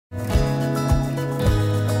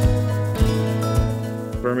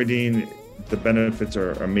Spermidine, the benefits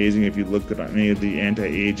are amazing. If you look at any of the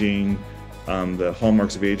anti-aging, the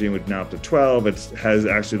hallmarks of aging with now up to 12, it has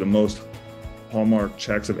actually the most hallmark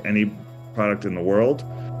checks of any product in the world.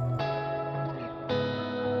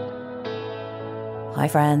 Hi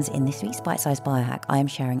friends, in this week's Bitesize Biohack, I am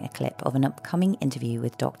sharing a clip of an upcoming interview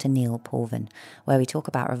with Dr. Neil Pulvin, where we talk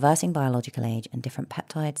about reversing biological age and different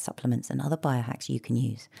peptides, supplements and other biohacks you can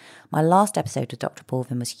use. My last episode with Dr.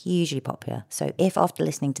 Pulvin was hugely popular, so if after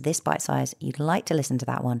listening to this Bitesize you'd like to listen to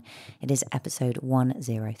that one, it is episode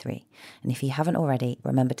 103. And if you haven't already,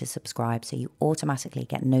 remember to subscribe so you automatically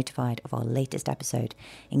get notified of our latest episode,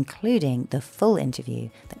 including the full interview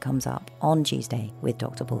that comes up on Tuesday with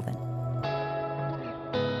Dr. Pulvin.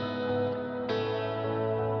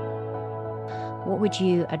 What would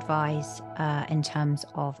you advise in terms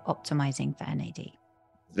of optimizing for NAD?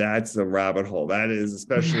 That's a rabbit hole. That is,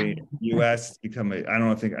 especially in the US, become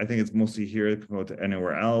I think it's mostly here compared to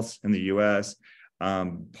anywhere else in the US.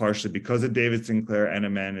 Partially because of David Sinclair,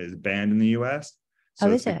 NMN is banned in the US. So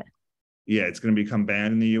is it? Yeah, it's going to become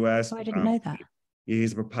banned in the US. Oh, I didn't know that.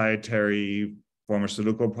 He's a proprietary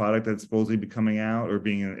pharmaceutical product that's supposedly be coming out or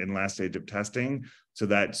being in last stage of testing. So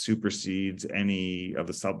that supersedes any of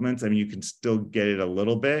the supplements. I mean, you can still get it a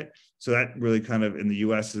little bit. So that really kind of in the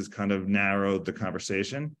US has kind of narrowed the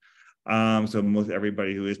conversation. So most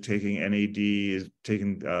everybody who is taking NAD is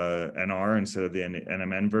taking NR instead of the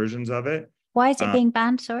NMN versions of it. Why is it being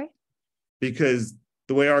banned, sorry? Because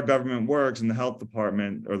the way our government works in the health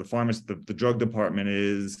department or the drug department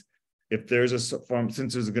is, if there's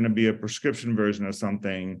since there's going to be a prescription version of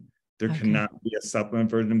something, there cannot be a supplement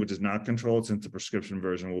version which is not controlled, since the prescription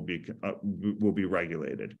version will be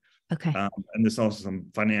regulated. Okay. And there's also some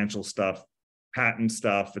financial stuff, patent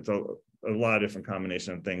stuff. It's a lot of different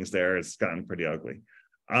combination of things there. It's gotten pretty ugly.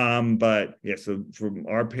 But yeah, so for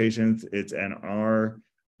our patients, it's NR.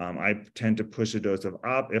 I tend to push a dose of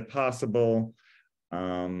up if possible.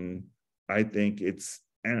 I think it's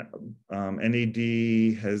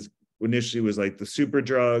NAD has initially was like the super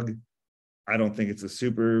drug. I don't think it's a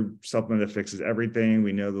super supplement that fixes everything.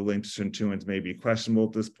 We know the link to sirtuins may be questionable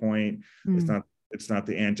at this point. It's not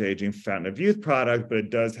the anti-aging fountain of youth product, but it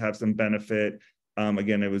does have some benefit.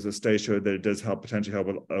 Again, it was a study showed that it does potentially help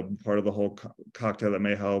with a part of the whole cocktail that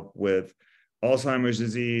may help with Alzheimer's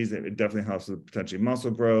disease. It definitely helps with potentially muscle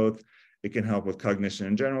growth. It can help with cognition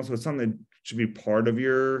in general. So it's something that should be part of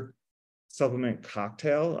your supplement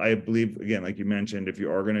cocktail. I believe, again, like you mentioned, if you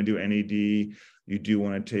are going to do NAD, you do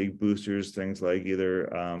want to take boosters, things like either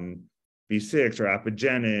B6 or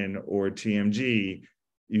apigenin or TMG.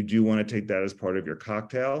 You do want to take that as part of your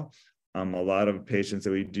cocktail. A lot of patients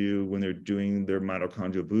that we do when they're doing their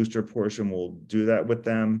mitochondrial booster portion, we'll do that with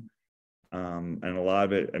them. And a lot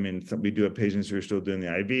of it, I mean, we do have patients who are still doing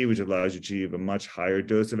the IV, which allows you to achieve a much higher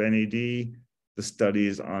dose of NAD. The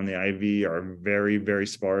studies on the IV are very, very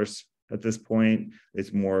sparse at this point.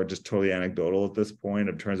 It's more just totally anecdotal at this point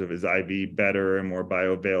in terms of, is IV better and more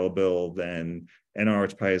bioavailable than NR,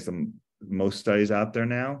 which probably is the most studies out there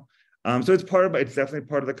now. So it's definitely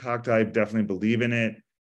part of the cocktail. I definitely believe in it.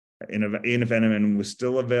 Even if NMN was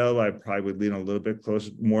still available, I probably would lean a little bit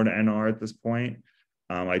closer, more to NR at this point.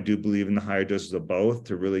 I do believe in the higher doses of both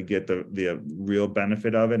to really get the real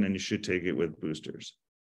benefit of it, and you should take it with boosters.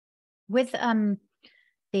 With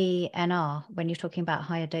the NR, when you're talking about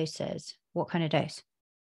higher doses, what kind of dose?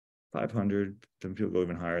 500. Some people go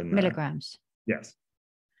even higher than milligrams. That. Yes.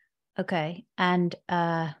 Okay. And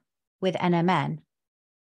with NMN,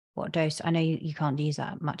 what dose? I know you can't use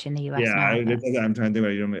that much in the US now. I'm trying to think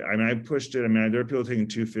about it. I mean, I pushed it. I mean, there are people taking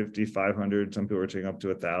 250, 500. Some people are taking up to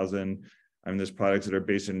 1,000. I mean, there's products that are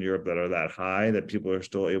based in Europe that are that high that people are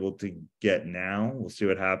still able to get now. We'll see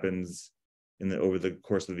what happens over the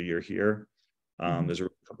course of the year here. There's a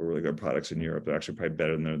couple of really good products in Europe that are actually probably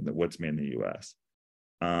better than what's made in the US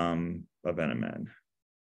of NMN.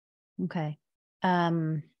 Okay.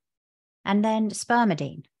 And then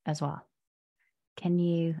Spermidine as well. Can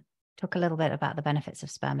you talk a little bit about the benefits of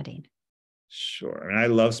Spermidine? Sure. I mean, I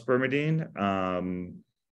love Spermidine.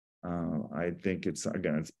 I think it's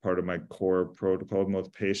part of my core protocol with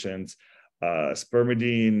most patients.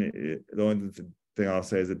 Spermidine, the only thing I'll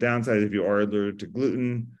say is the downside is if you are allergic to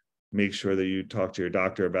gluten, make sure that you talk to your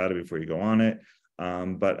doctor about it before you go on it.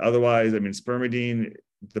 But otherwise, I mean, Spermidine,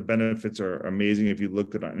 the benefits are amazing. If you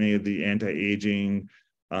look at any of the anti-aging,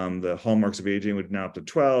 the hallmarks of aging with now up to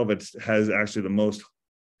 12, it has actually the most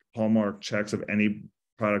hallmark checks of any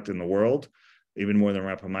product in the world, even more than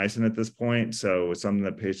rapamycin at this point. So it's something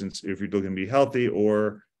that patients, if you're looking to be healthy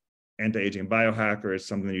or anti-aging biohacker, it's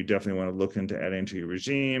something that you definitely want to look into adding to your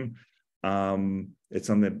regime. It's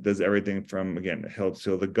something that does everything from, again, it helps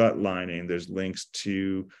heal the gut lining. There's links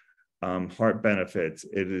to heart benefits.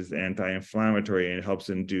 It is anti-inflammatory, and it helps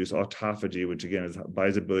induce autophagy, which again is by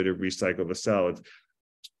its ability to recycle the cell.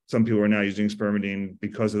 Some people are now using spermidine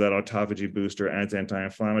because of that autophagy booster and its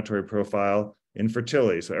anti-inflammatory profile in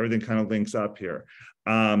fertility. So everything kind of links up here.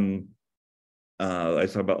 I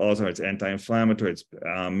talk about Alzheimer's, it's anti-inflammatory. It's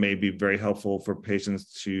may be very helpful for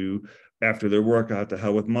patients to, after their workout, to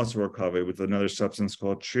help with muscle recovery with another substance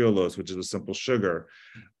called trehalose, which is a simple sugar.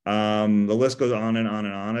 The list goes on and on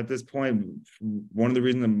and on at this point. One of the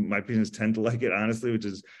reasons that my patients tend to like it, honestly, which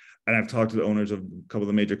is, and I've talked to the owners of a couple of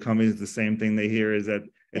the major companies, the same thing they hear is that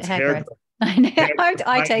it's hair growth. I know.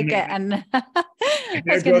 I take it, and I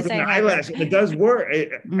was going to say eyelash. It does work.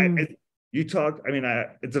 You talk. I mean,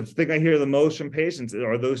 it's a thing I hear the most from patients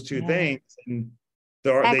are those two things. And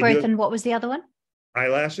hair growth, and what was the other one?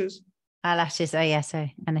 Eyelashes. Eyelashes. Oh yeah. So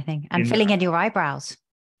anything, and filling in your eyebrows.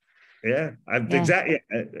 Yeah, exactly.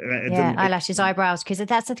 Eyelashes, eyebrows, because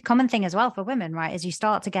that's a common thing as well for women, right? As you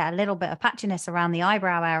start to get a little bit of patchiness around the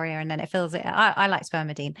eyebrow area, and then it fills it. I like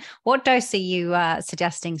spermidine. What dose are you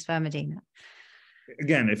suggesting spermidine?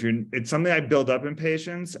 Again, it's something I build up in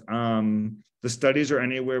patients. The studies are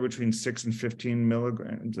anywhere between 6 and 15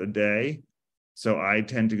 milligrams a day. So I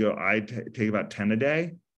tend to take about 10 a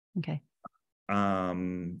day. Okay.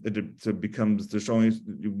 It becomes, there's only,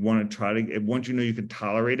 you want to try to, once you know you can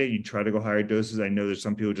tolerate it, you try to go higher doses. I know there's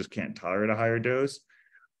some people who just can't tolerate a higher dose.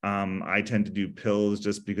 I tend to do pills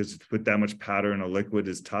just because to put that much powder in a liquid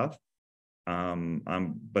is tough.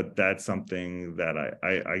 But that's something that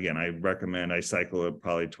I recommend. I cycle it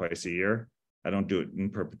probably twice a year. I don't do it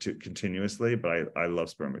in perpetuity continuously, but I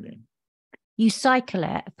love spermidine. You cycle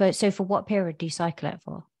it, so for what period do you cycle it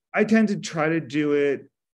for? I tend to try to do it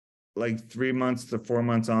like 3 months to 4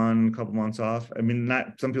 months on, a couple months off. I mean,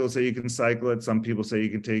 some people say you can cycle it. Some people say you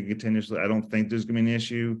can take it continuously. I don't think there's going to be an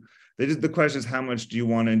issue. The question is, how much do you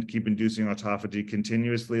want to keep inducing autophagy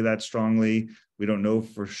continuously that strongly? We don't know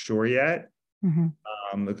for sure yet.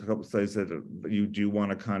 Mm-hmm. A couple of studies said you do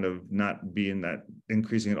want to kind of not be in that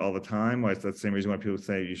increasing it all the time. That's the same reason why people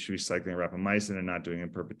say you should be cycling rapamycin and not doing it in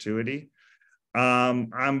perpetuity.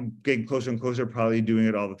 I'm getting closer and closer, probably doing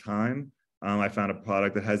it all the time. I found a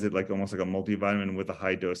product that has it like almost like a multivitamin with a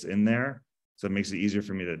high dose in there. So it makes it easier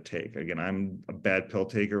for me to take. Again, I'm a bad pill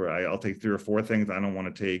taker. I'll take 3 or 4 things. I don't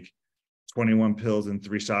want to take 21 pills and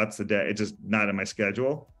 3 shots a day. It's just not in my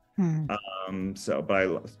schedule. But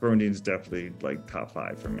spermidine is definitely like top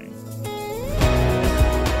 5 for me.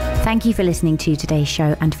 Thank you for listening to today's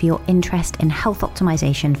show and for your interest in health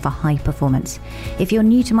optimization for high performance. If you're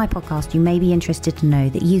new to my podcast, you may be interested to know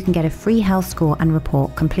that you can get a free health score and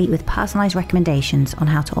report complete with personalized recommendations on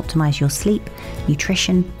how to optimize your sleep,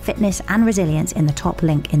 nutrition, fitness, and resilience in the top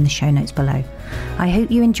link in the show notes below. I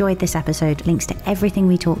hope you enjoyed this episode. Links to everything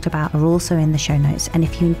we talked about are also in the show notes. And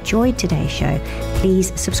if you enjoyed today's show,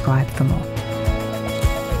 please subscribe for more.